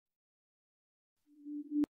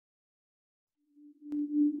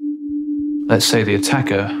Let's say the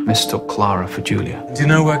attacker mistook Clara for Julia. Do you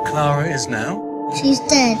know where Clara is now? She's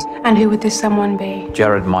dead. And who would this someone be?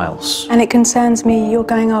 Jared Miles. And it concerns me you're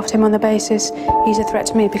going after him on the basis he's a threat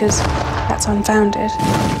to me, because that's unfounded.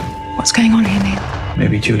 What's going on here, Neil?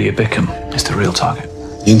 Maybe Julia Bickham is the real target.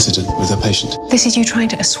 The incident with her patient. This is you trying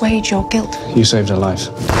to assuage your guilt. You saved her life.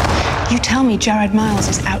 You tell me Jared Miles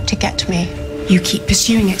is out to get me. You keep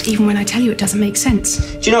pursuing it, even when I tell you it doesn't make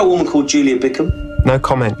sense. Do you know a woman called Julia Bickham? No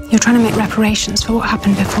comment. You're trying to make reparations for what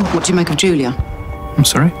happened before. What do you make of Julia? I'm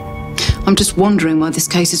sorry? I'm just wondering why this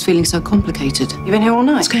case is feeling so complicated. You've been here all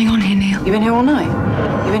night? What's going on here, Neil? You've been here all night?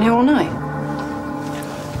 You've been here all night?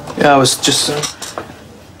 Yeah, I was just...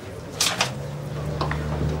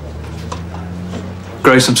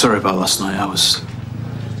 Grace, I'm sorry about last night. I was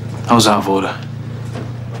out of order.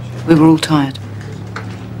 We were all tired.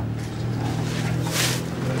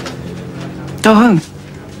 Go home.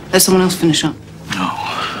 Let someone else finish up. No.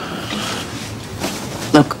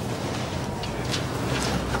 Look.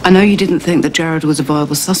 I know you didn't think that Jared was a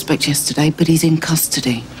viable suspect yesterday, but he's in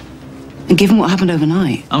custody. And given what happened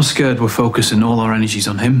overnight... I'm scared we're focusing all our energies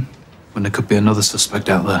on him when there could be another suspect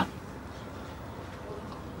out there.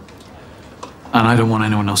 And I don't want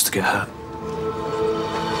anyone else to get hurt.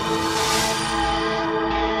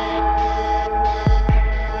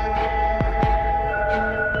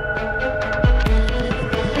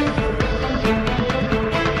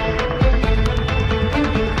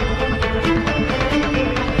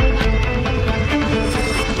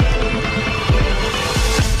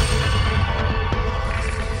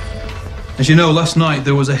 As you know, last night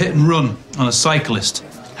there was a hit and run on a cyclist,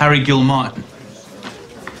 Harry Gilmartin.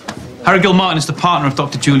 Harry Gilmartin is the partner of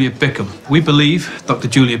Dr. Julia Bickham. We believe Dr.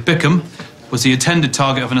 Julia Bickham was the intended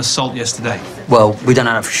target of an assault yesterday. Well, we don't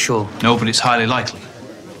know that for sure. No, but it's highly likely.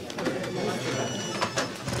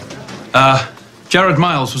 Jared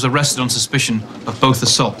Miles was arrested on suspicion of both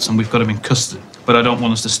assaults, and we've got him in custody. But I don't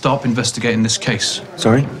want us to stop investigating this case.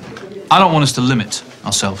 Sorry? I don't want us to limit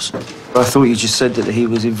ourselves. I thought you just said that he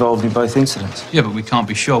was involved in both incidents. Yeah, but we can't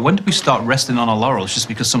be sure. When do we start resting on our laurels just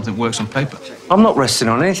because something works on paper? I'm not resting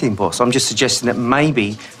on anything, boss. I'm just suggesting that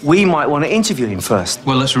maybe we might want to interview him first.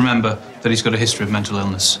 Well, let's remember that he's got a history of mental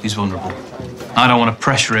illness. He's vulnerable. I don't want to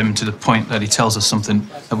pressure him to the point that he tells us something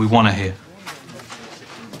that we want to hear.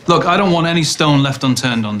 Look, I don't want any stone left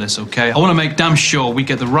unturned on this, okay? I want to make damn sure we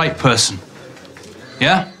get the right person.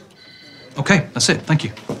 Yeah? Okay, that's it. Thank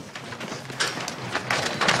you.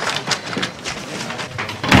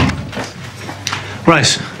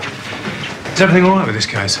 Grace, is everything all right with this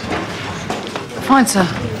case? Fine, sir.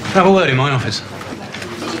 Have a word in my office.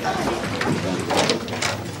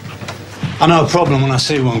 I know a problem when I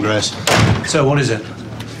see one, Grace. So, what is it?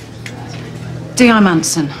 D.I.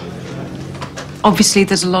 Manson. Obviously,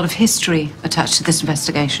 there's a lot of history attached to this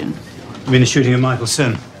investigation. You mean the shooting of Michael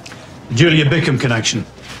Sin? The Julia Bickham connection?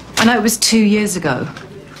 I know it was 2 years ago,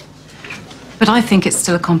 but I think it's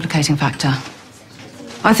still a complicating factor.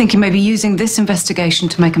 I think he may be using this investigation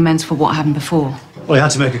to make amends for what happened before. Well, he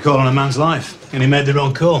had to make a call on a man's life, and he made the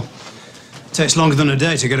wrong call. It takes longer than a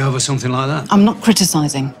day to get over something like that. I'm not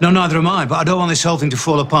criticising. No, neither am I, but I don't want this whole thing to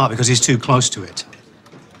fall apart because he's too close to it.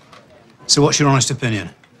 So what's your honest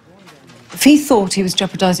opinion? If he thought he was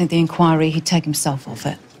jeopardising the inquiry, he'd take himself off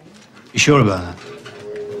it. You sure about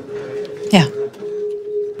that? Yeah.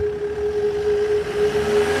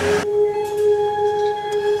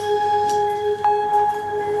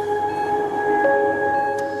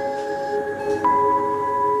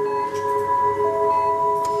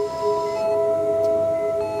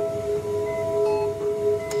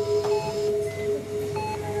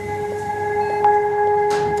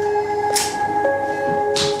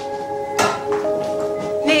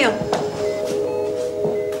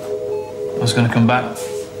 I was going to come back.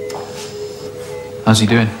 How's he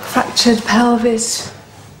doing? Fractured pelvis,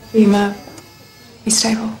 femur. He's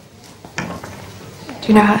stable. Do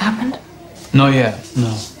you know how it happened? Not yet,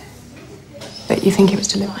 no. But you think it was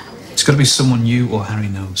deliberate? It's got to be someone you or Harry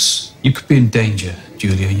knows. You could be in danger,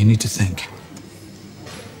 Julia, and you need to think.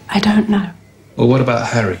 I don't know. Well, what about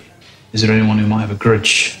Harry? Is there anyone who might have a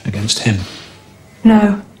grudge against him?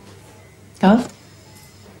 No. Oh?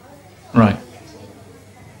 Right.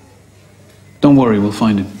 Don't worry, we'll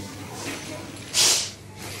find him.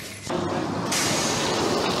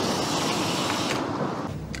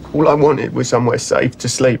 All I wanted was somewhere safe to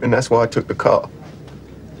sleep, and that's why I took the car.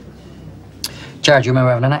 Jared, you remember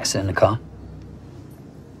having an accident in the car?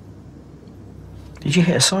 Did you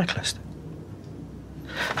hit a cyclist?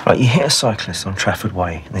 Right, you hit a cyclist on Trafford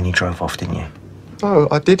Way, and then you drove off, didn't you? No,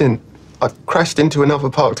 I didn't. I crashed into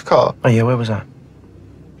another parked car. Oh, yeah, where was that?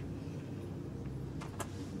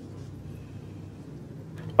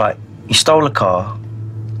 Right, you stole a car,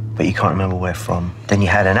 but you can't remember where from. Then you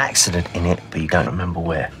had an accident in it, but you don't remember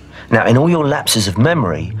where. Now, in all your lapses of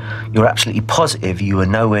memory, you're absolutely positive you were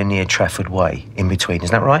nowhere near Trafford Way in between. Is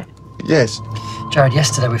that right? Yes. Jared,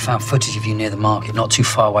 yesterday we found footage of you near the market, not too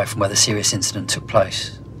far away from where the serious incident took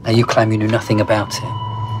place. Now, you claim you knew nothing about it.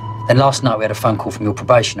 Then last night we had a phone call from your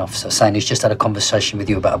probation officer saying he's just had a conversation with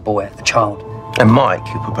you about a boy, a child. And Mike,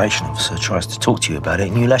 your probation officer, tries to talk to you about it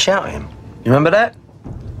and you lash out at him. You remember that?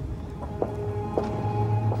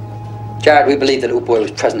 Jared, we believe the little boy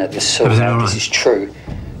was present at this assault. Everything all right? This is true,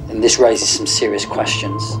 and this raises some serious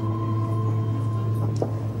questions.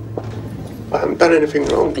 I haven't done anything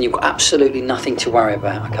wrong. And you've got absolutely nothing to worry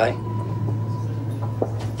about, okay?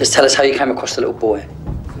 Just tell us how you came across the little boy.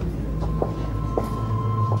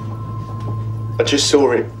 I just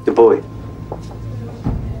saw him. The boy.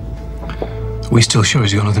 Are we still sure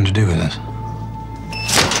he's got nothing to do with this?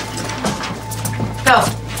 Go.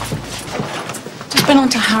 Just been on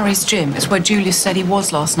to Harry's gym. It's where Julius said he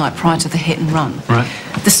was last night prior to the hit and run. Right.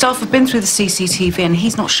 The staff have been through the CCTV and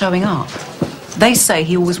he's not showing up. They say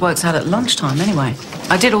he always works out at lunchtime anyway.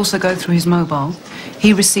 I did also go through his mobile.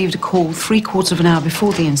 He received a call 3/4 of an hour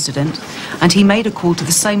before the incident, and he made a call to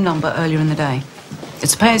the same number earlier in the day.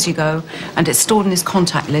 It's pay-as-you-go, and it's stored in his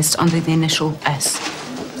contact list under the initial S.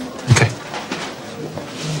 Okay.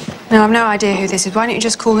 No, I've no idea who this is. Why don't you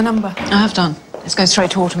just call the number? I have done. Let's go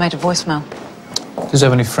straight to automated voicemail. Does he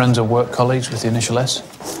have any friends or work colleagues with the initial S?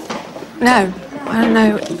 No, I don't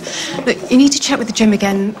know. Look, you need to check with the gym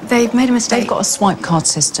again. They've made a mistake. They've got a swipe card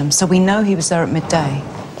system, so we know he was there at midday.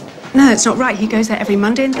 No, that's not right. He goes there every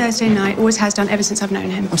Monday and Thursday night. Always has done ever since I've known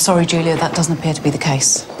him. I'm sorry, Julia, that doesn't appear to be the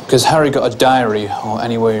case. Because Harry got a diary or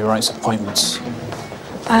anywhere he writes appointments.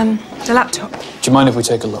 The laptop. Do you mind if we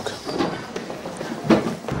take a look?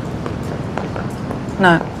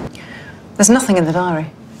 No. There's nothing in the diary.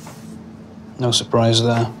 No surprise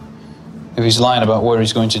there. If he's lying about where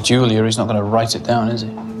he's going to Julia, he's not going to write it down, is he?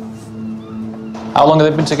 How long have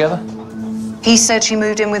they been together? He said she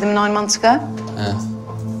moved in with him 9 months ago. Yeah.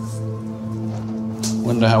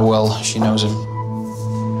 Wonder how well she knows him.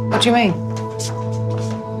 What do you mean?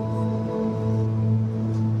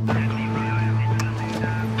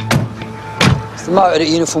 It's the motor that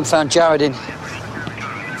uniform found Jared in.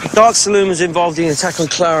 The Dark Saloon was involved in the attack on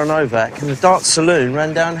Clara Novak, and the Dark Saloon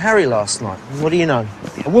ran down Harry last night. What do you know?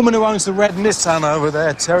 A woman who owns the red Nissan over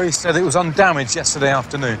there, Terry, said it was undamaged yesterday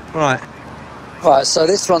afternoon. Right. Right, so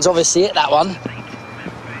this one's obviously it, that one.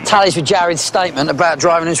 Tallies with Jared's statement about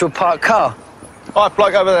driving into a parked car.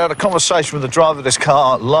 Bloke over there had a conversation with the driver of this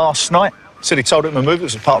car last night. Said he told him to move, it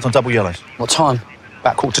was parked on double yellows. What time?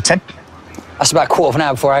 About 9:45. That's about 1/4 of an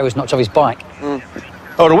hour before Harry was knocked off his bike.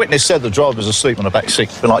 Oh, the witness said the driver was asleep on the back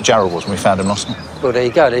seat, a bit like Jared was when we found him last night. Well, there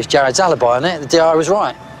you go. There's Jared's alibi on it. The DI was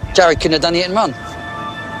right. Jared couldn't have done the hit and run.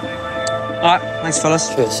 All right, thanks, fellas.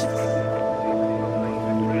 Cheers.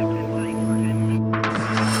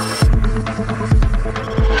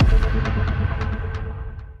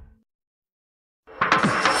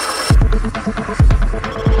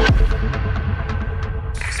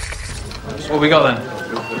 What we got then?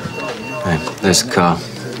 Hey, there's the car.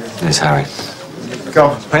 There's Harry.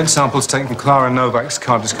 Gov, pen samples taken from Clara Novak's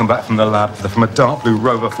car just come back from the lab. They're from a dark blue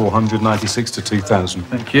Rover 496 to 2000.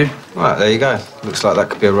 Thank you. Right, there you go. Looks like that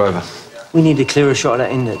could be a Rover. We need a clearer shot of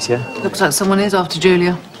that index, yeah? Looks like someone is after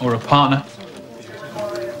Julia. Or a partner.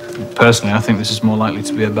 Personally, I think this is more likely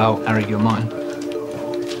to be about Harry Gilmartin.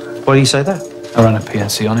 Why do you say that? I ran a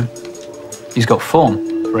PNC on him. He's got form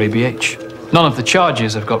for ABH. None of the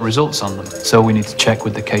charges have got results on them, so we need to check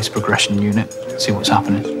with the case progression unit, see what's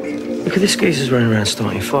happening. Look at this geezer's running around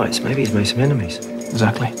starting fights. Maybe he's made some enemies.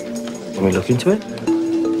 Exactly. Can we look into it?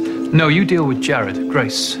 No, you deal with Jared.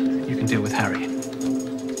 Grace, you can deal with Harry.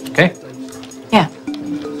 Okay? Yeah.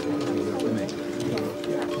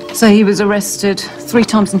 So he was arrested 3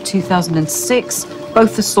 times in 2006.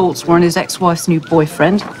 Both assaults were on his ex-wife's new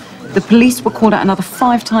boyfriend. The police were called out another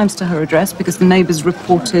 5 times to her address because the neighbours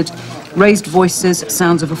reported raised voices,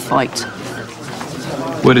 sounds of a fight.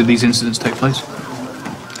 Where did these incidents take place?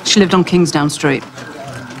 She lived on Kingsdown Street.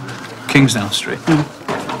 Kingsdown Street?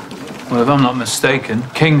 Well, if I'm not mistaken,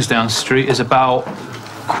 Kingsdown Street is about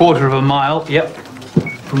 1/4 of a mile,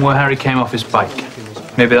 from where Harry came off his bike.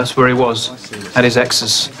 Maybe that's where he was, at his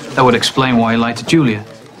ex's. That would explain why he lied to Julia.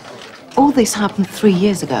 All this happened 3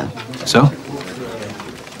 years ago. So?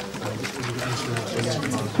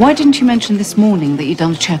 Why didn't you mention this morning that you'd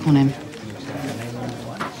done a check on him?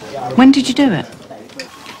 When did you do it?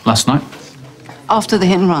 Last night? After the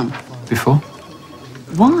hit and run? Before?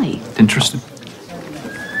 Why? Didn't trust him.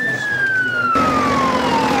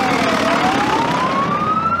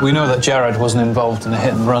 We know that Jared wasn't involved in the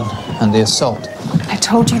hit and run and the assault. I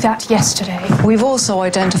told you that yesterday. We've also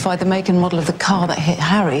identified the make and model of the car that hit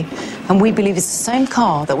Harry, and we believe it's the same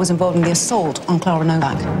car that was involved in the assault on Clara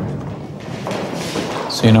Novak.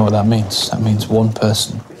 So you know what that means? That means one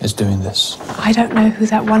person is doing this. I don't know who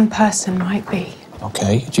that one person might be.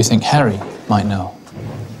 Okay, do you think Harry might know?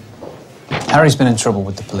 Harry's been in trouble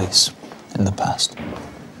with the police in the past.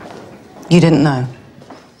 You didn't know?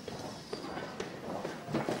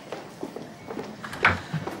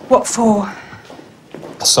 What for?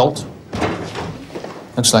 Assault.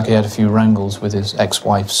 Looks like he had a few wrangles with his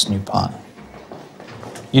ex-wife's new partner.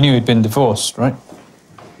 You knew he'd been divorced, right?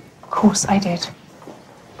 Of course I did.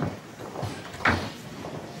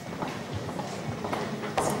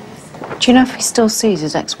 Do you know if he still sees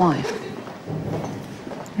his ex-wife?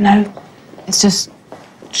 No. It's just,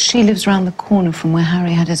 she lives round the corner from where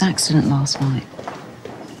Harry had his accident last night.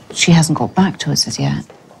 She hasn't got back to us as yet.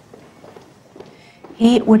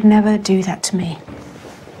 He would never do that to me.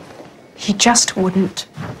 He just wouldn't.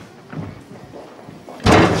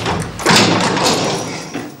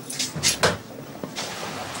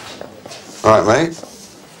 All right, mate.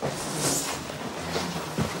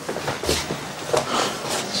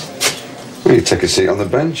 Will you take a seat on the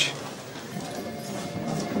bench?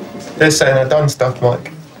 They're saying I've done stuff,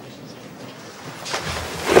 Mike.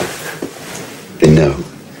 They know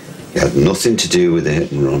you had nothing to do with the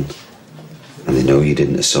hit and run, and they know you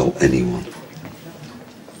didn't assault anyone.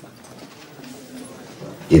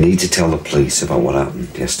 You need to tell the police about what happened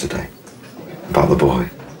yesterday, about the boy.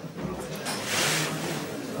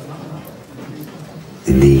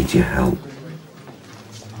 They need your help.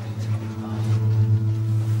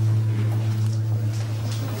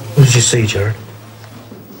 What did you see, Jared?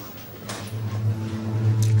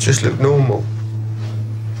 Just looked normal.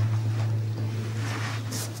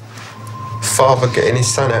 Father getting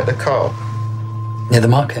his son out of the car. Near the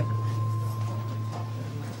market.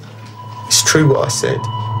 It's true what I said.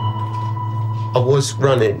 I was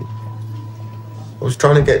running. I was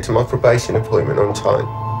trying to get to my probation appointment on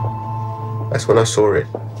time. That's when I saw it.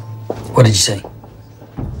 What did you see?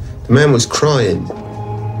 The man was crying.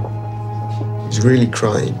 He was really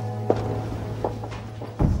crying.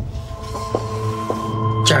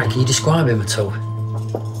 Jared, can you describe him at all?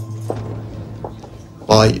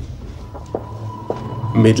 White.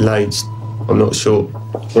 Middle-aged. I'm not sure.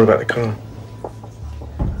 What about the car?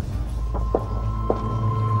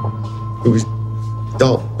 It was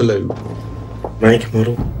dark blue. Make,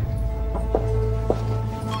 model?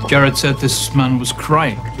 Jared said this man was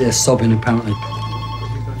crying. Yeah, sobbing apparently.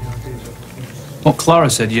 What Clara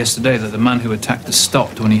said yesterday, that the man who attacked us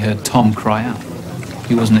stopped when he heard Tom cry out.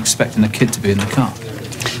 He wasn't expecting the kid to be in the car.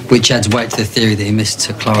 Which adds weight to the theory that he missed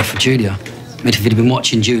Clara for Julia. I mean, if he'd been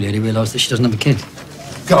watching Julia, he'd realised that she doesn't have a kid.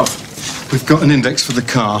 Gov, we've got an index for the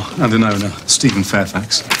car and an owner, Stephen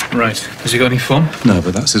Fairfax. Right. Has he got any phone? No,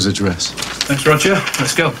 but that's his address. Thanks, Roger.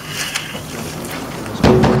 Let's go.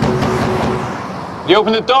 You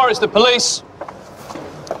open the door, it's the police.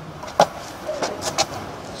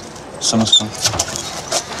 Someone's come.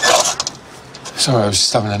 Sorry, I was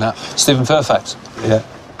just having a nap. Stephen Fairfax. Yeah.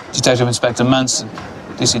 Detective Inspector Manson.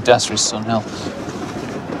 DC Dassery's son, Hill.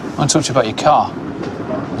 I want to talk to you about your car.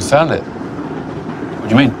 We found it. What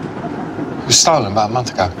do you mean? It was stolen about a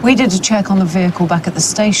month ago. We did a check on the vehicle back at the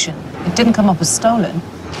station. It didn't come up as stolen.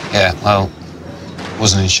 Yeah, well,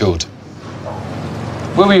 wasn't insured.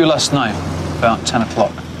 Where were you last night? About 10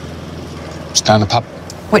 o'clock. It was down the pub.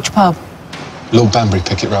 Which pub? Lord Banbury,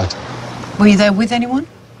 Picket Road. Were you there with anyone?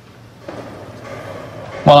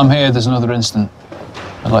 While I'm here, there's another incident.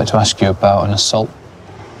 I'd like to ask you about an assault.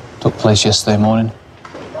 Took place yesterday morning.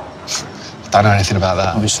 Don't know anything about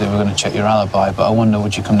that. Obviously, we're going to check your alibi, but I wonder,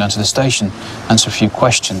 would you come down to the station, answer a few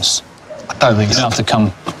questions? I don't think You don't have to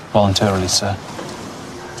come voluntarily, sir.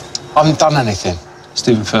 I haven't done anything.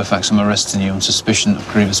 Stephen Fairfax, I'm arresting you on suspicion of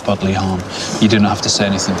grievous bodily harm. You don't have to say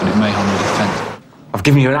anything, but it may harm your defence. I've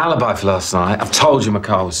given you an alibi for last night. I've told you my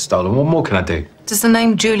car was stolen. What more can I do? Does the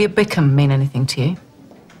name Julia Bickham mean anything to you?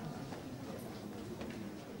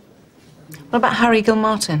 What about Harry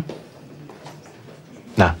Gilmartin?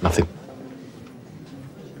 Nah, nothing.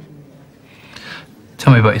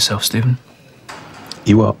 Tell me about yourself, Stephen.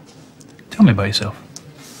 You what? Tell me about yourself.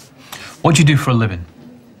 What do you do for a living?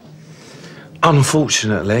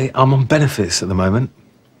 Unfortunately, I'm on benefits at the moment.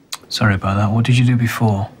 Sorry about that. What did you do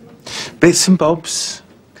before? Bits and bobs.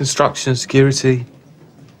 Construction, security.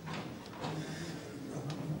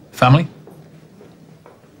 Family?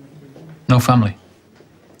 No family?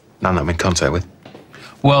 None that I'm in contact with.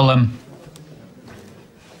 Well,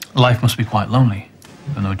 life must be quite lonely.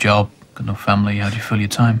 You've got no job, Got no family, how do you fill your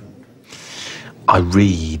time? I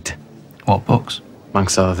read. What books?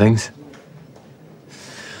 Amongst other things.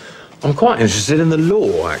 I'm quite interested in the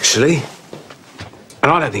law, actually.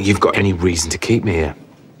 And I don't think you've got any reason to keep me here.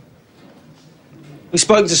 We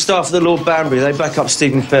spoke to staff of the Lord Banbury. They back up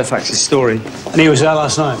Stephen Fairfax's story. And he was there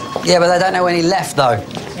last night? Yeah, but they don't know when he left, though.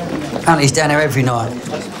 Apparently he's down there every night.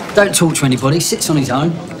 Don't talk to anybody, sits on his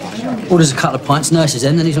own, orders a couple of pints, nurses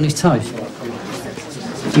them, then he's on his toes.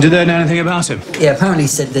 And did they know anything about him? Yeah, apparently he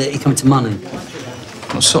said that he come to money.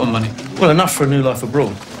 What sort of money? Well, enough for a new life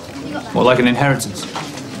abroad. What, like an inheritance?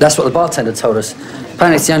 That's what the bartender told us.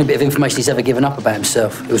 Apparently it's the only bit of information he's ever given up about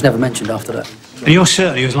himself. It was never mentioned after that. And you're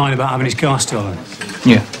certain he was lying about having his car stolen?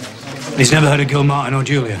 Yeah. He's never heard of Gilmartin or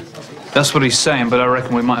Julia? That's what he's saying, but I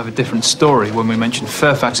reckon we might have a different story when we mention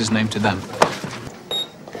Fairfax's name to them.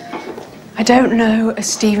 I don't know a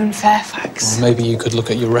Stephen Fairfax. Well, maybe you could look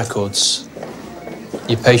at your records.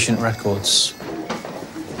 Your patient records.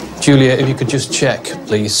 Julia, if you could just check,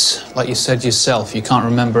 please. Like you said yourself, you can't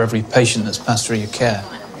remember every patient that's passed through your care.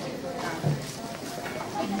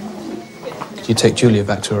 Could you take Julia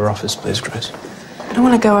back to her office, please, Grace? I don't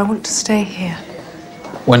want to go, I want to stay here.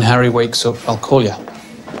 When Harry wakes up, I'll call you.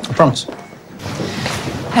 I promise.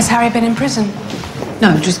 Has Harry been in prison?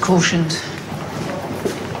 No, just cautioned.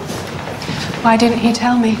 Why didn't he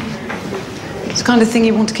tell me? It's the kind of thing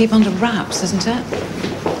you want to keep under wraps, isn't it?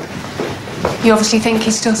 You obviously think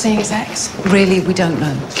he's still seeing his ex. Really, we don't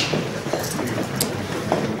know.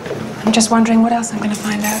 I'm just wondering what else I'm going to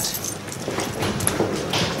find out.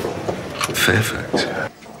 Fairfax?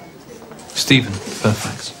 Stephen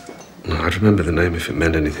Fairfax. No, I'd remember the name if it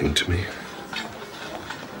meant anything to me.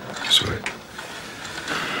 Sorry.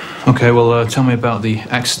 Okay, well, tell me about the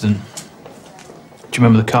accident. Do you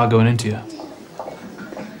remember the car going into you?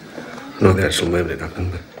 Not the actual moment it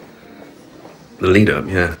happened, but the lead-up,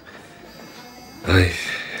 yeah. I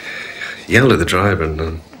yelled at the driver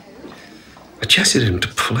and I gestured at him to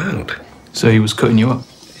pull out. So he was cutting you up?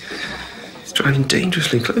 He's driving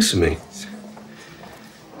dangerously close to me.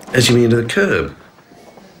 Edging me into the curb.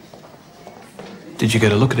 Did you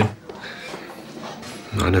get a look at him?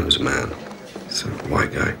 I know he was a man. He's a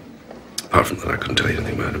white guy. Apart from that, I couldn't tell you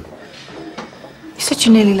anything about him. You said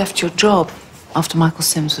you nearly left your job after Michael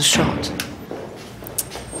Sims was shot.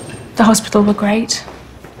 The hospital were great.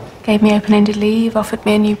 Gave me open-ended leave, offered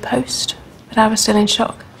me a new post. But I was still in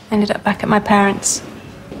shock. Ended up back at my parents'.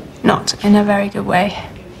 Not in a very good way.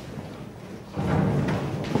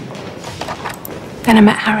 Then I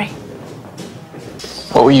met Harry.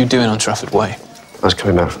 What were you doing on Trafford Way? I was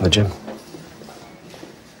coming back from the gym.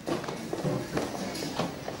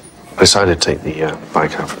 I decided to take the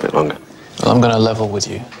bike out for a bit longer. Well, I'm going to level with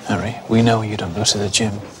you, Harry. We know you don't go to the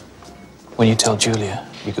gym. When you tell Julia,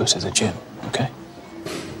 you go to the gym, okay?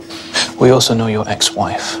 We also know your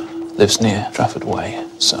ex-wife lives near Trafford Way,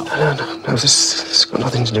 so... No, this has got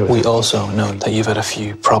nothing to do with it. We also know that you've had a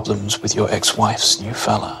few problems with your ex-wife's new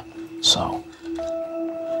fella, so...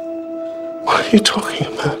 What are you talking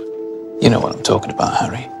about? You know what I'm talking about,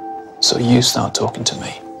 Harry. So you start talking to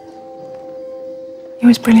me. He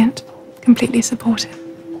was brilliant. Completely supportive.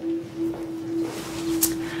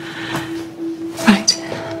 Right.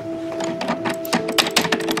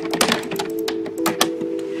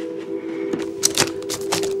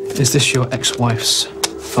 Is this your ex-wife's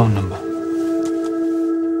phone number?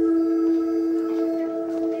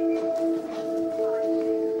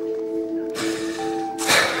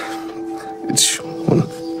 It's Sean.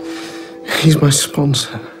 He's my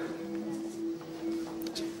sponsor.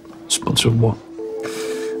 Sponsor of what?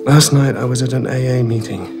 Last night I was at an AA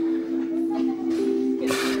meeting.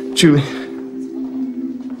 Julia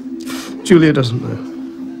doesn't know.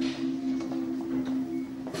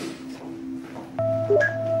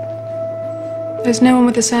 There's no one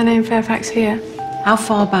with the surname Fairfax here. How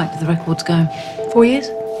far back do the records go? 4 years?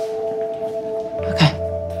 Okay.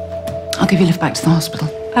 I'll give you a lift back to the hospital.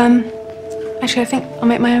 Actually, I think I'll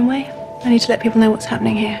make my own way. I need to let people know what's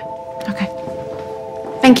happening here. Okay.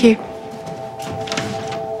 Thank you.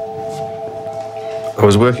 I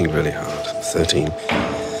was working really hard, 13,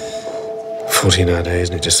 14-hour days,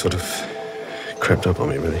 and it just sort of crept up on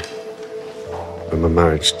me, really. When my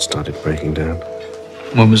marriage started breaking down.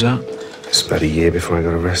 When was that? It's about a year before I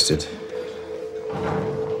got arrested.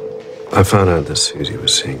 I found out that Susie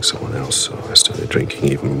was seeing someone else, so I started drinking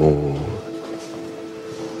even more.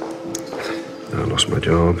 I lost my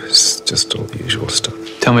job. It's just all the usual stuff.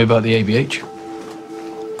 Tell me about the ABH.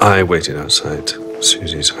 I waited outside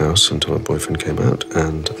Susie's house until her boyfriend came out,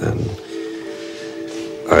 and then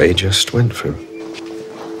I just went for him.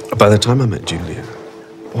 By the time I met Julia,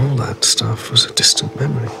 all that stuff was a distant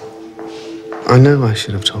memory. I know I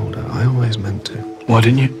should have told her. I always meant to. Why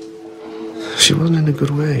didn't you? She wasn't in a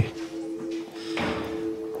good way.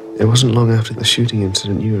 It wasn't long after the shooting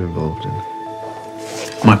incident you were involved in.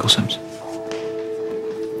 Michael Sims.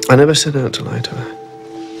 I never set out to lie to her.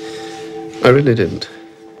 I really didn't.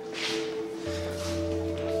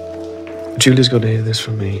 Julia's got to hear this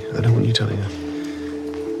from me. I don't want you telling her.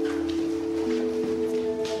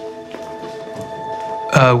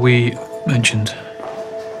 We mentioned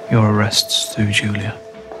your arrests to Julia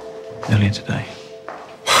earlier today.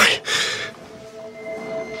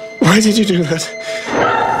 Why did you do that?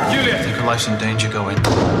 Julia! I think her life's in danger. Go in.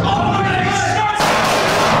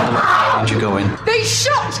 Danger, go in. They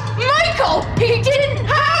shot Michael! He didn't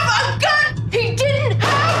have a gun! He didn't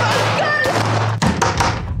have a gun!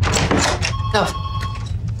 No.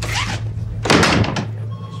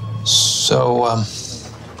 So,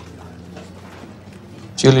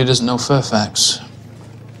 Julia doesn't know Fairfax.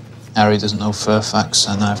 Harry doesn't know Fairfax,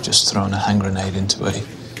 and I've just thrown a hand grenade into a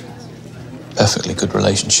perfectly good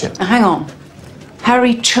relationship. Now, hang on.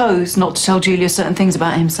 Harry chose not to tell Julia certain things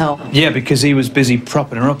about himself. Yeah, because he was busy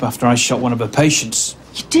propping her up after I shot one of her patients.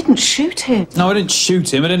 You didn't shoot him. No, I didn't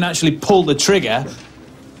shoot him. I didn't actually pull the trigger.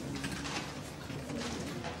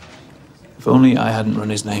 If only I hadn't run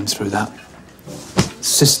his name through that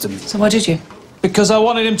system. So why did you? Because I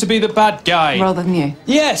wanted him to be the bad guy. Rather than you?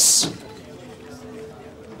 Yes.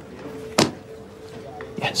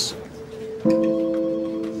 Yes.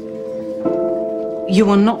 You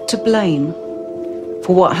are not to blame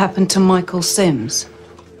for what happened to Michael Sims.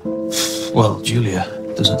 Well, Julia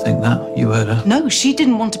doesn't think that. You heard her. No, she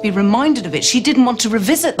didn't want to be reminded of it. She didn't want to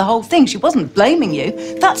revisit the whole thing. She wasn't blaming you.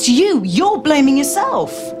 That's you. You're blaming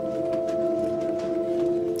yourself.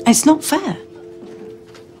 It's not fair.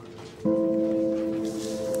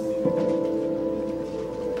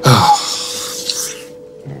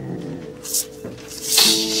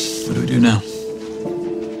 What do we do now?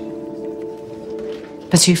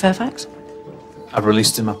 Pursue Fairfax? I've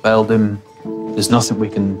released him, I've bailed him. There's nothing we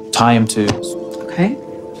can tie him to. Okay.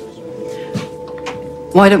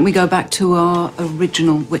 Why don't we go back to our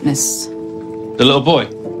original witness? The little boy?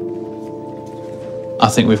 I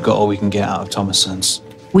think we've got all we can get out of Thomas Sands.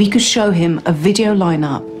 We could show him a video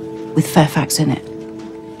lineup with Fairfax in it.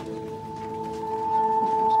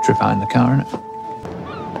 Trip out in the car, innit?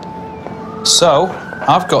 So,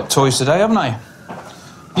 I've got toys today, haven't I?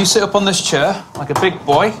 You sit up on this chair, like a big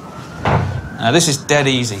boy. Now, this is dead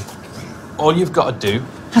easy. All you've got to do...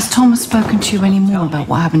 Has Thomas spoken to you any more about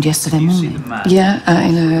what happened yesterday morning? Yeah,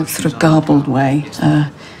 in a sort of garbled way.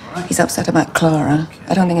 He's upset about Clara.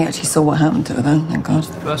 I don't think he actually saw what happened to her, though, thank God.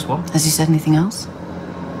 First one. Has he said anything else?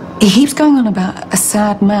 He keeps going on about a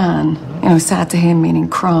sad man. You know, sad to him meaning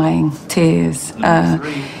crying, tears.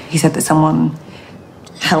 He said that someone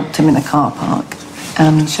helped him in the car park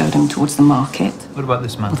and showed him towards the market. What about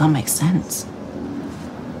this man? Well, that makes sense.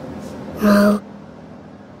 No.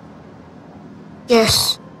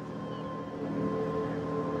 Yes.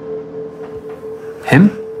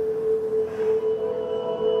 Him?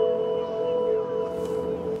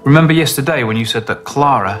 Remember yesterday when you said that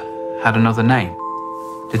Clara had another name?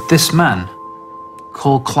 Did this man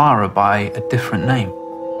call Clara by a different name?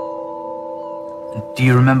 And do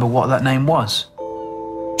you remember what that name was?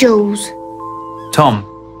 Jules. Tom,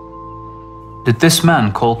 did this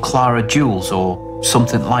man call Clara Jules or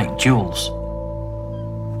something like Jules?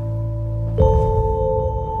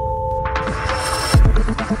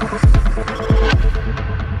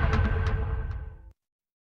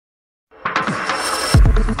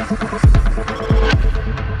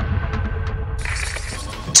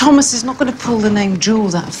 Thomas is not going to pull the name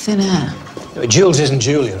Jules out of thin air. Jules isn't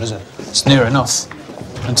Julia, is it? It's near enough.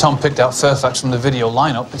 And Tom picked out Fairfax from the video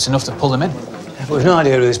lineup. It's enough to pull him in. We've no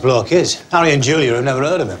idea who this bloke is. Harry and Julia have never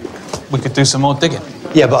heard of him. We could do some more digging.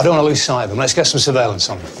 Yeah, but I don't want to lose sight of him. Let's get some surveillance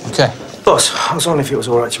on him. Okay. Boss, I was wondering if it was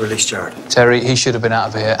all right to release Jared. Terry, he should have been out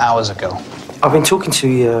of here hours ago. I've been talking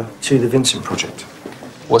to the Vincent Project.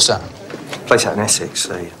 What's that? Place out in Essex.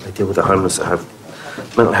 They deal with the homeless that have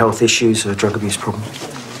mental health issues or drug abuse problems.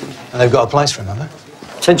 And they've got a place for him, have they?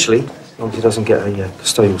 Potentially, as long as he doesn't get a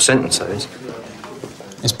custodial sentence, that is.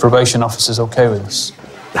 His probation officer's okay with us?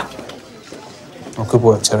 Yeah. Well, good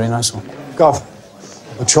work, Terry. Nice one. Gov,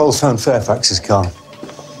 patrol found Fairfax's car.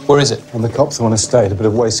 Where is it? And the cops want to stay at a bit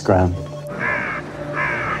of waste ground.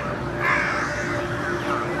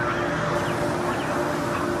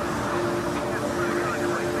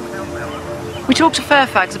 We talked to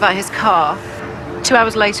Fairfax about his car. 2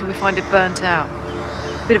 hours later, we find it burnt out.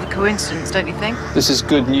 Bit of a coincidence, don't you think? This is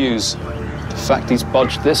good news. The fact he's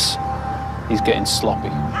bodged this, he's getting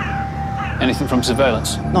sloppy. Anything from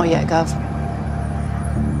surveillance? Not yet, Gov.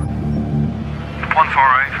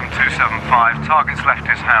 148 from 275. Target's left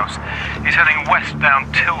his house. He's heading west down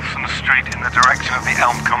Tilson Street in the direction of the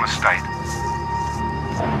Elmcombe estate.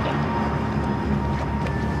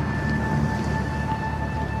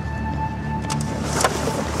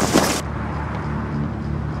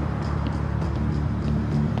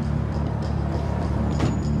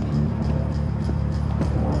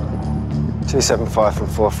 .275 from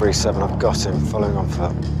 437. I've got him. Following on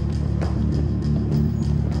foot.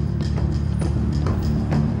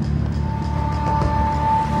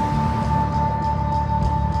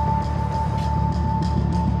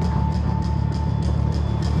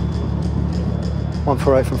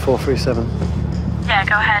 .148 from 437. Yeah,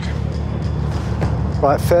 go ahead.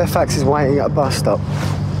 Right, Fairfax is waiting at a bus stop.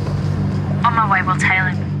 On my way, we'll tail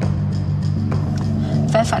him.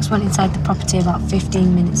 Fairfax went inside the property about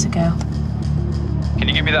 15 minutes ago. Can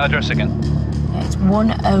you give me that address again? It's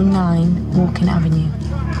 109 Walking Avenue.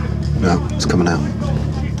 No, it's coming out.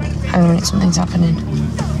 Hang on a minute, something's happening.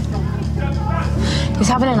 He's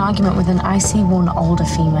having an argument with an IC1 older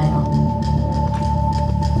female.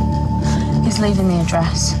 He's leaving the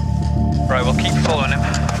address. Right, we'll keep following him.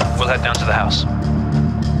 We'll head down to the house.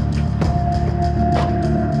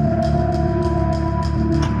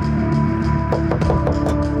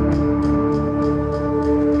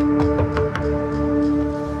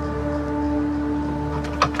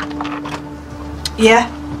 Yeah?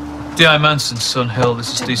 D.I. Manson, Sun Hill.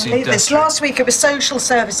 This is DC Believe this. Last week it was social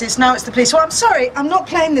services, now it's the police. Well, I'm sorry, I'm not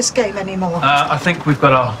playing this game anymore. I think we've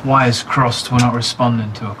got our wires crossed. We're not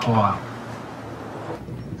responding to a call-out.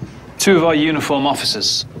 Two of our uniform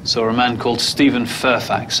officers saw a man called Stephen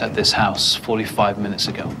Fairfax at this house 45 minutes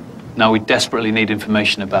ago. Now we desperately need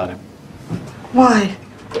information about him. Why?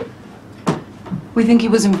 We think he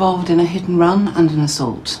was involved in a hit and run and an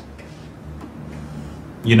assault.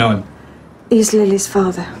 You know him? He's Lily's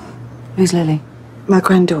father. Who's Lily? My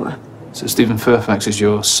granddaughter. So Stephen Fairfax is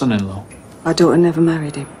your son-in-law? My daughter never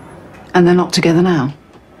married him. And they're not together now?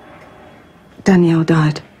 Danielle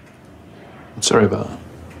died. I'm sorry about that.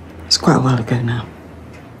 It's quite a while ago now.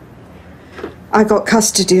 I got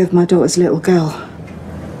custody of my daughter's little girl.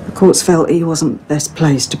 The courts felt he wasn't best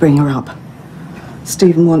placed to bring her up.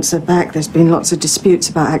 Stephen wants her back. There's been lots of disputes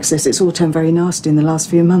about access. It's all turned very nasty in the last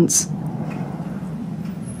few months.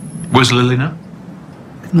 Where's Lily now?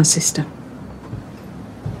 With my sister.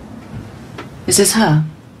 Is this her?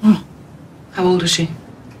 How old is she?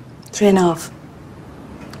 3.5.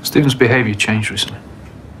 Stephen's behaviour changed recently.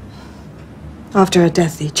 After her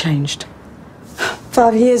death, he changed.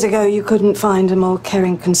 5 years ago, you couldn't find a more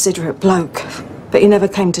caring, considerate bloke. But he never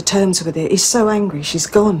came to terms with it. He's so angry, she's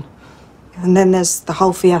gone. And then there's the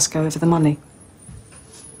whole fiasco over the money.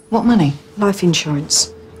 What money? Life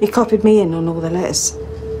insurance. He copied me in on all the letters.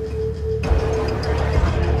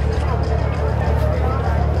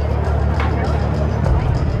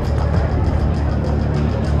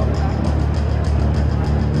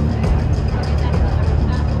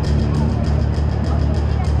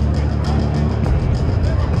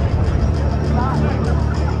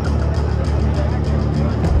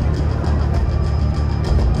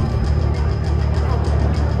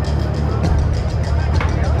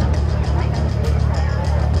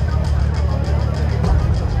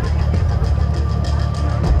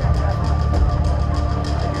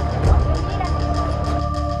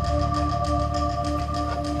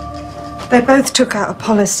 They both took out a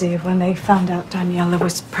policy when they found out Daniela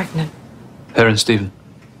was pregnant. Her and Stephen?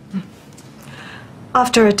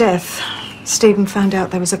 After her death, Stephen found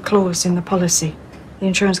out there was a clause in the policy. The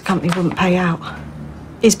insurance company wouldn't pay out.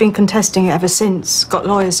 He's been contesting it ever since, got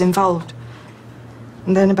lawyers involved.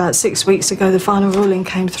 And then about 6 weeks ago, the final ruling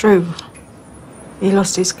came through. He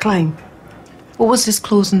lost his claim. What was this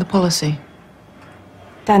clause in the policy?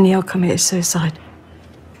 Danielle committed suicide.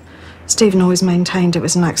 Stephen always maintained it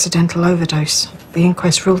was an accidental overdose. The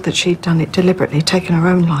inquest ruled that she'd done it deliberately, taken her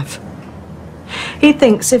own life. He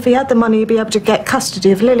thinks if he had the money, he'd be able to get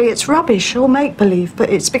custody of Lily. It's rubbish, all make-believe, but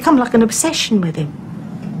it's become like an obsession with him.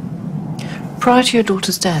 Prior to your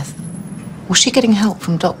daughter's death, was she getting help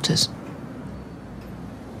from doctors?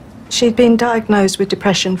 She'd been diagnosed with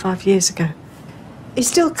depression 5 years ago. He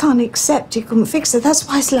still can't accept he couldn't fix her. That's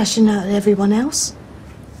why he's lashing out at everyone else.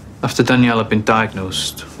 After Danielle had been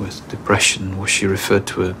diagnosed with depression, was she referred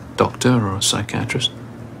to a doctor or a psychiatrist?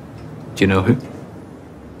 Do you know who?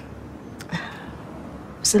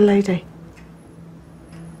 It was a lady.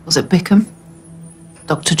 Was it Bickham?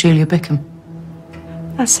 Dr. Julia Bickham?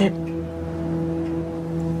 That's it.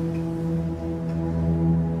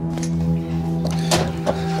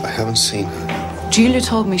 I haven't seen her. Julia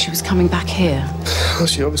told me she was coming back here. Oh,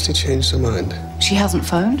 she obviously changed her mind. She hasn't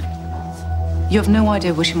phoned? You have no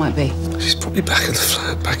idea where she might be. She's probably back at the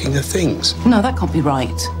flat, packing her things. No, that can't be right.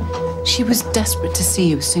 She was desperate to see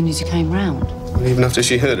you as soon as you came round. Even after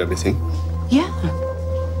she heard everything. Yeah.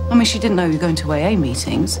 I mean, she didn't know you were going to AA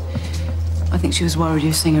meetings. I think she was worried you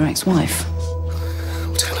were seeing her ex-wife.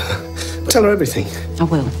 Tell her everything. I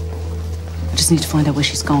will. I just need to find out where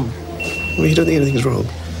she's gone. Well, you don't think anything's wrong?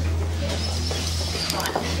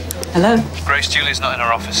 Hello? Grace, Julia's not in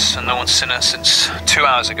her office, and no one's seen her since 2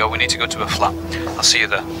 hours ago. We need to go to her flat. I'll see you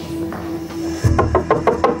there.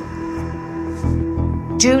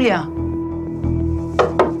 Julia!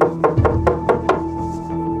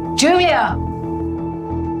 Julia!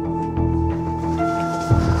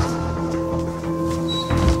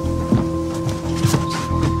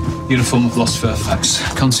 Uniform of Lost Fairfax.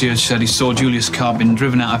 Concierge said he saw Julia's car being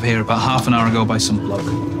driven out of here about half an hour ago by some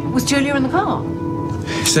bloke. Was Julia in the car?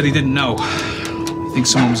 He said he didn't know. He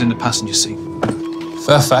thinks someone was in the passenger seat.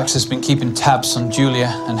 Fairfax has been keeping tabs on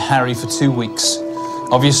Julia and Harry for 2 weeks.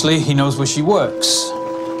 Obviously, he knows where she works.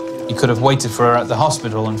 He could have waited for her at the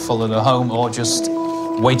hospital and followed her home, or just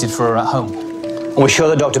waited for her at home. We're sure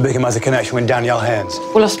that Dr. Bickham has a connection with Danielle Haynes.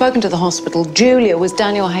 Well, I've spoken to the hospital. Julia was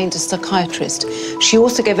Danielle Haynes' psychiatrist. She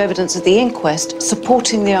also gave evidence at the inquest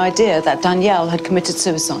supporting the idea that Danielle had committed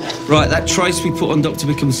suicide. Right, that trace we put on Dr.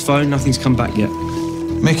 Bickham's phone, nothing's come back yet.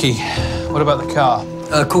 Mickey, what about the car?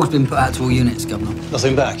 Call's been put out to all units, Governor.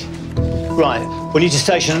 Nothing back. Right, we need to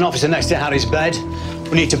station an officer next to Harry's bed.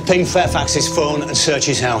 We need to ping Fairfax's phone and search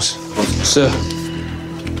his house. Sir.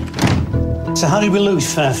 So how did we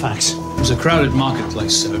lose Fairfax? It was a crowded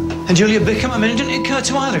marketplace, sir. And Julia Bickham, I mean, it didn't occur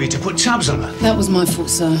to either of you to put tabs on her. That was my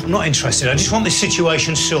fault, sir. I'm not interested. I just want this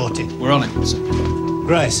situation sorted. We're on it, sir.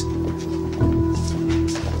 Grace.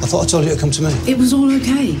 I thought I told you to come to me. It was all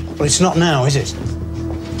okay. Well, it's not now, is it?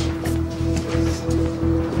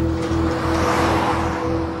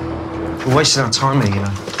 We're wasting our time here, you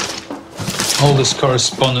know. All this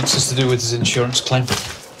correspondence is to do with his insurance claim.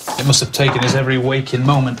 It must have taken his every waking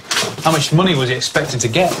moment. How much money was he expecting to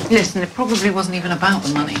get? Listen, it probably wasn't even about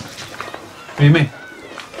the money. What do you mean?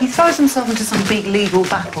 He throws himself into some big legal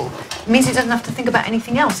battle. It means he doesn't have to think about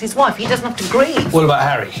anything else. His wife, he doesn't have to grieve. What about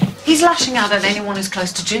Harry? He's lashing out at anyone who's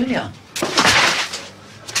close to Julia.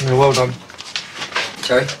 Yeah, well done.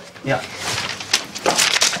 Sorry? Yeah.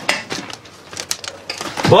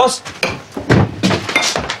 Boss?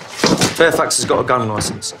 Fairfax has got a gun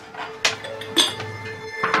licence.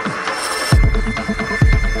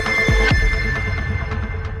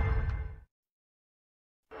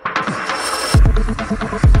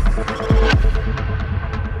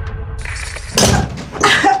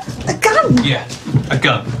 A gun? Yeah, a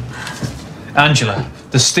gun. Angela,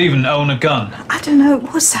 does Stephen own a gun? I don't know.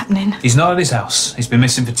 What's happening? He's not at his house. He's been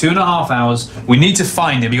missing for 2.5 hours. We need to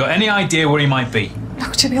find him. Have you got any idea where he might be?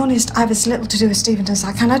 Look, to be honest, I have as little to do with Stephen as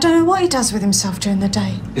I can. I don't know what he does with himself during the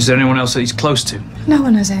day. Is there anyone else that he's close to? No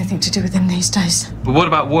one has anything to do with him these days. But what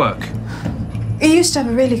about work? He used to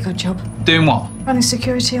have a really good job. Doing what? Running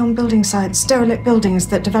security on building sites, derelict buildings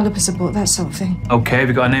that developers have bought, that sort of thing. Okay, have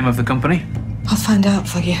you got a name of the company? I'll find out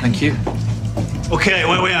for you. Thank you. OK,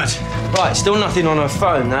 where are we at? Right, still nothing on her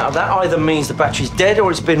phone. Now, that either means the battery's dead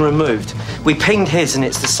or it's been removed. We pinged his and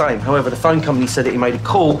it's the same. However, the phone company said that he made a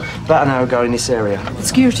call about an hour ago in this area. The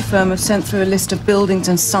security firm have sent through a list of buildings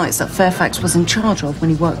and sites that Fairfax was in charge of when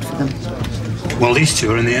he worked for them. Well, these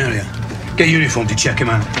two are in the area. Get uniform to check him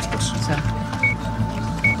out. So,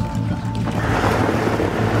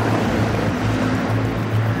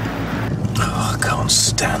 Oh, I can't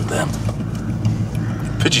stand them.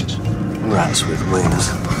 Pigeons. Rats with wings.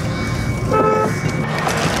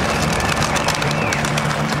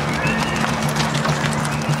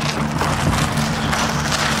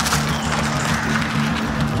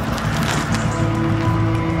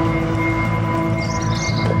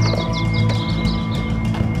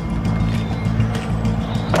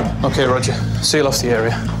 Okay, Roger. Seal off the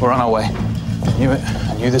area. We're on our way. I knew it.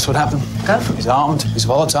 I knew this would happen. Go. He's armed. He's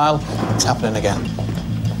volatile. It's happening again.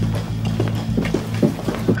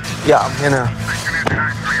 Yeah, I'm here now.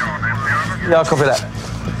 Yeah, I'll copy that.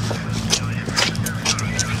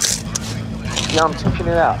 Yeah, I'm checking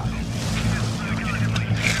it out.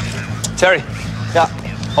 Terry. Yeah.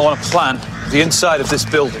 I want a plan of the inside of this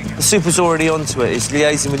building. The super's already onto it. It's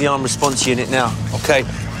liaising with the armed response unit now. Okay.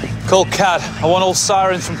 Call CAD. I want all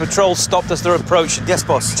sirens from patrol stopped as they're approaching. Yes,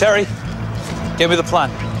 boss. Terry, give me the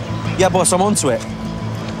plan. Yeah, boss, I'm onto it.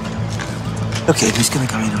 Look, he's going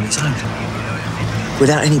to go in on his own.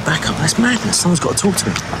 Without any backup, that's madness. Someone's got to talk to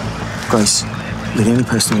him. Grace, you're the only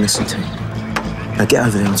person I listen to. Now get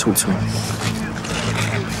over there and talk to him.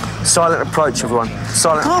 Silent approach, everyone.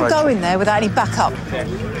 Silent Can't approach. go in there without any backup.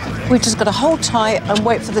 We've just got to hold tight and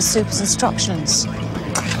wait for the super's instructions.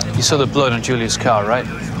 You saw the blood on Julia's car, right?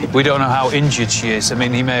 We don't know how injured she is. I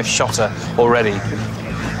mean, he may have shot her already.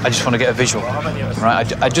 I just want to get a visual,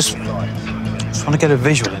 right? I just want to get a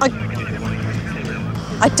visual.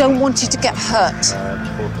 I don't want you to get hurt.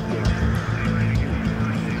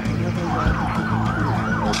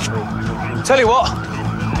 Tell you what,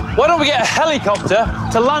 why don't we get a helicopter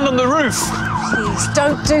to land on the roof? Please,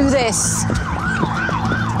 don't do this.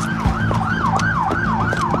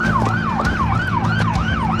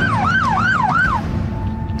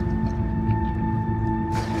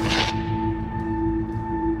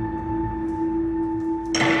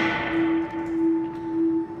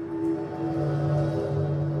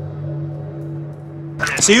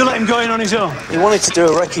 So you let him go in on his own? He wanted to do a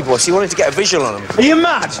recce, boss. He wanted to get a visual on him. Are you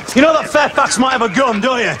mad? You know that Fairfax might have a gun,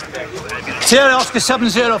 don't you? Sierra Oscar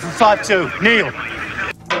 70 from 52. Neil.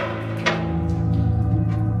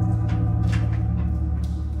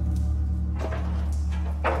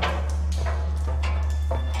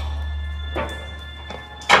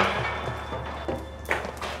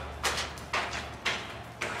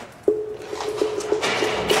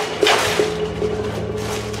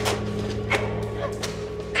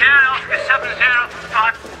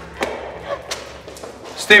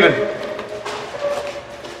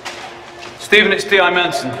 Stephen, it's D.I.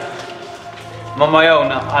 Manson. I'm on my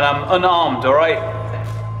own and I'm unarmed, all right?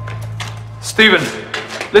 Stephen,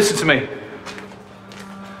 listen to me.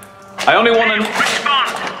 I only want to...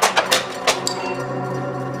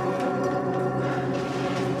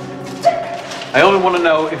 I only want to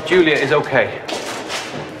know if Julia is okay.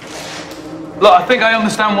 Look, I think I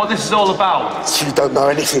understand what this is all about. You don't know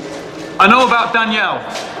anything. I know about Danielle.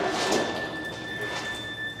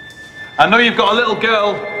 I know you've got a little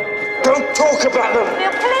girl. Don't talk about them.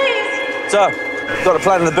 Neil, please. So, got a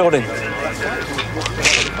plan in the building.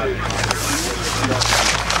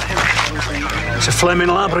 It's a flaming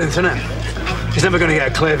labyrinth, isn't it? He's never going to get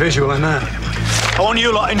a clear visual in there. I want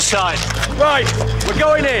you lot inside. Right, we're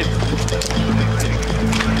going in.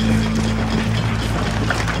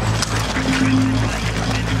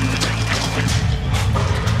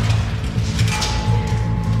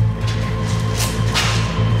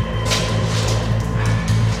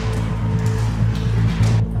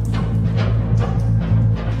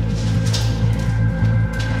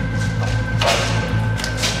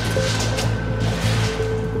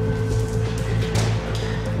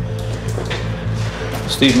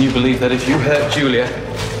 Stephen, you believe that if you hurt Julia,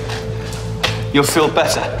 you'll feel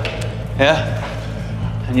better, yeah?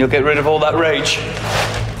 And you'll get rid of all that rage.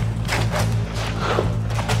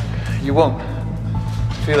 You won't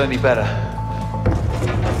feel any better.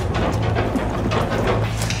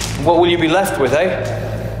 What will you be left with, eh?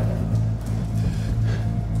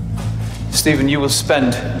 Stephen, you will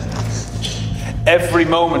spend every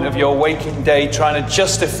moment of your waking day trying to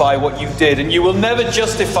justify what you did, and you will never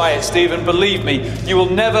justify it, Stephen, believe me. You will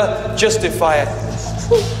never justify it.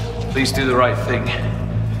 Please do the right thing.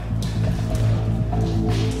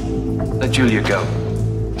 Let Julia go.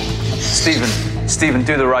 Stephen,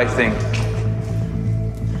 do the right thing.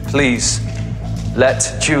 Please,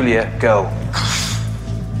 let Julia go.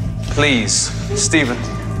 Please, Stephen.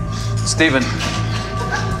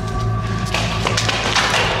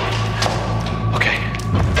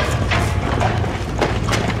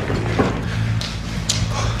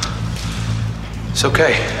 It's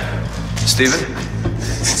okay, Stephen.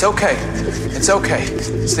 It's okay. It's okay,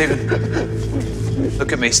 Stephen.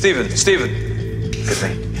 Look at me, Stephen. Look at me.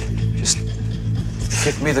 Just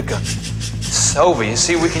give me the gun. It's over. You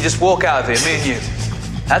see, we can just walk out of here, me and you.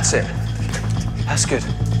 That's it. That's good.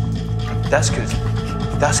 That's good.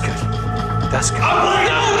 That's good. That's good. Oh,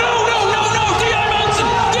 no! D.I. Manson,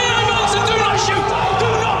 do not shoot! Do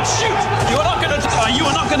not shoot! You are not going to die. You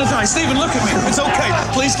are not going to die. Stephen, look at me. It's okay.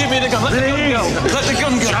 Please give me the gun. Let the gun go. Let the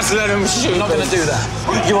gun go. Just let him shoot. I'm not going to do that.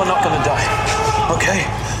 You are not going to die. Okay?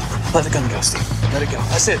 Let the gun go, Steve. Let it go.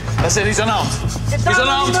 That's it. He's unarmed. He's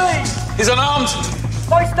unarmed. He's unarmed.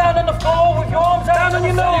 Face down on the floor with your arms out on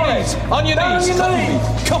your knees. On your knees.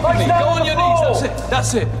 Copy me. Go on your knees.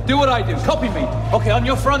 That's it. Do what I do. Copy me. Okay, on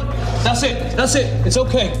your front. That's it. It's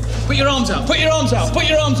okay. Put your arms out. Put your arms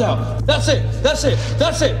out. That's it. It's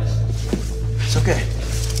okay.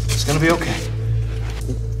 It's gonna be okay.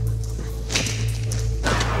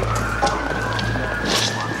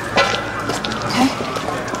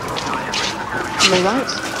 Am I right?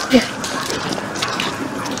 Yeah.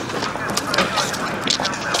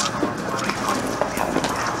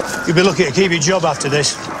 You'll be lucky to keep your job after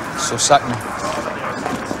this. So sack me.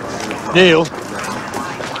 Neil,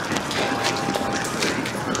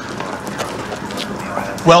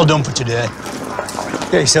 Well done for today.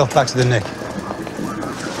 Get yourself back to the Nick.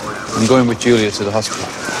 I'm going with Julia to the hospital.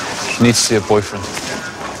 She needs to see her boyfriend.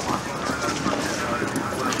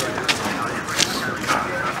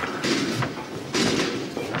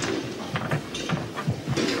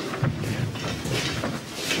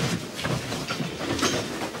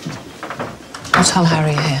 I'll tell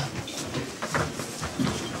Harry you're here.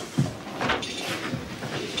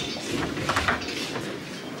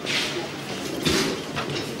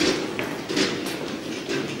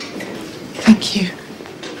 Thank you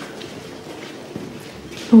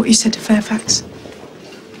for what you said to Fairfax.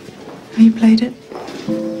 How you played it.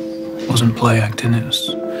 It wasn't play acting, it was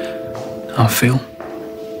how I feel.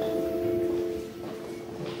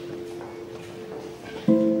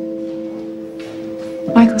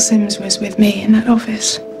 Michael Sims was with me in that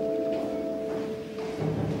office.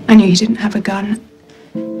 I knew he didn't have a gun,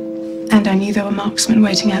 and I knew there were marksmen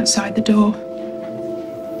waiting outside the door.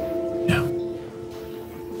 Yeah.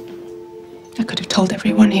 I could have told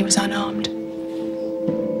everyone he was unarmed.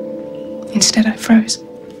 Instead, I froze.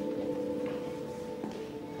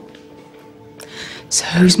 So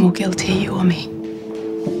who's more guilty, you or me?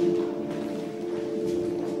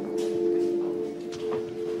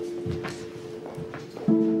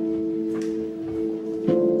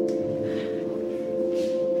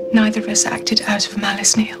 Neither of us acted out of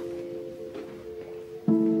malice, Neil.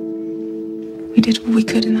 We did all we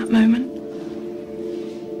could in that moment.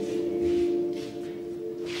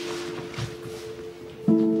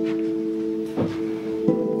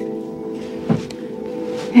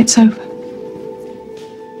 It's over.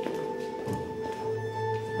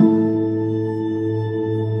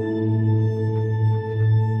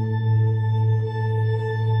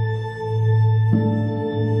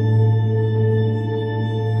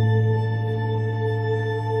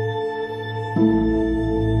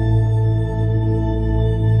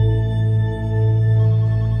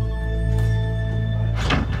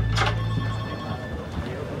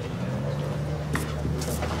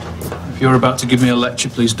 If you're about to give me a lecture,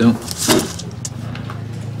 please don't.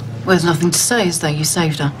 Well, there's nothing to say, is there? You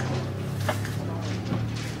saved her.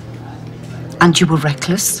 And you were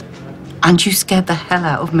reckless. And you scared the hell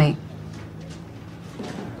out of me.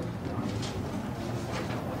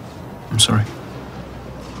 I'm sorry.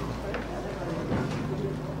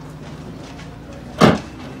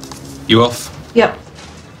 You off? Yep.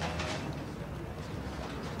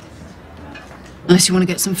 Unless you want to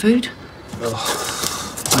get some food?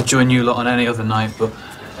 I'd join you lot on any other night, but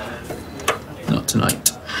not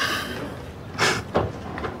tonight.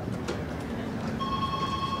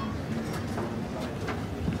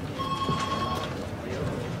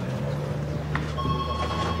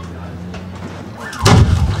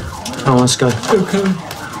 Oh, let's go. Okay.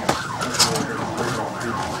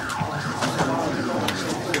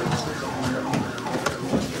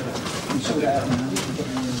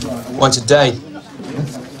 What's a day?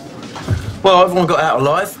 Well, everyone got out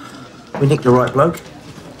alive. We nicked the right bloke.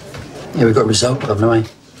 Yeah, we got a result, haven't we?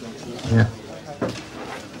 Yeah.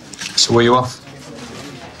 So where you off?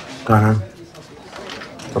 Going home.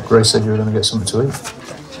 But Grace said you were going to get something to eat.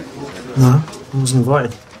 No, I wasn't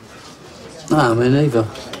invited. No, me neither.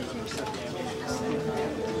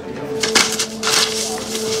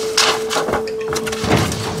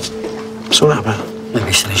 What's all that about? Maybe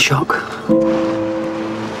he's in shock.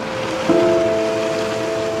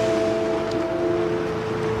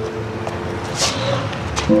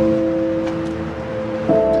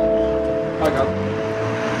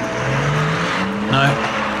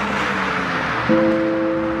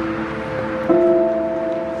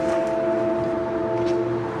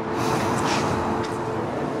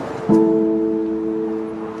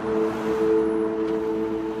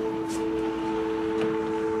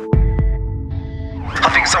 I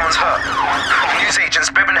think someone's hurt. Newsagents,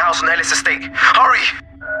 Bevan House on Ellis Estate. Hurry!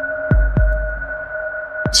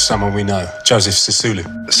 Someone we know, Joseph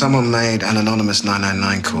Sisulu. Someone made an anonymous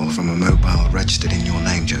 999 call from a mobile registered in your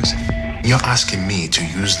name, Joseph. You're asking me to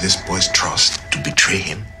use this boy's trust to betray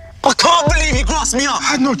him? I can't believe he grassed me up. I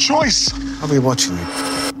had no choice. I'll be watching you.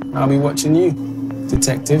 I'll be watching you,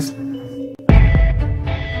 detective.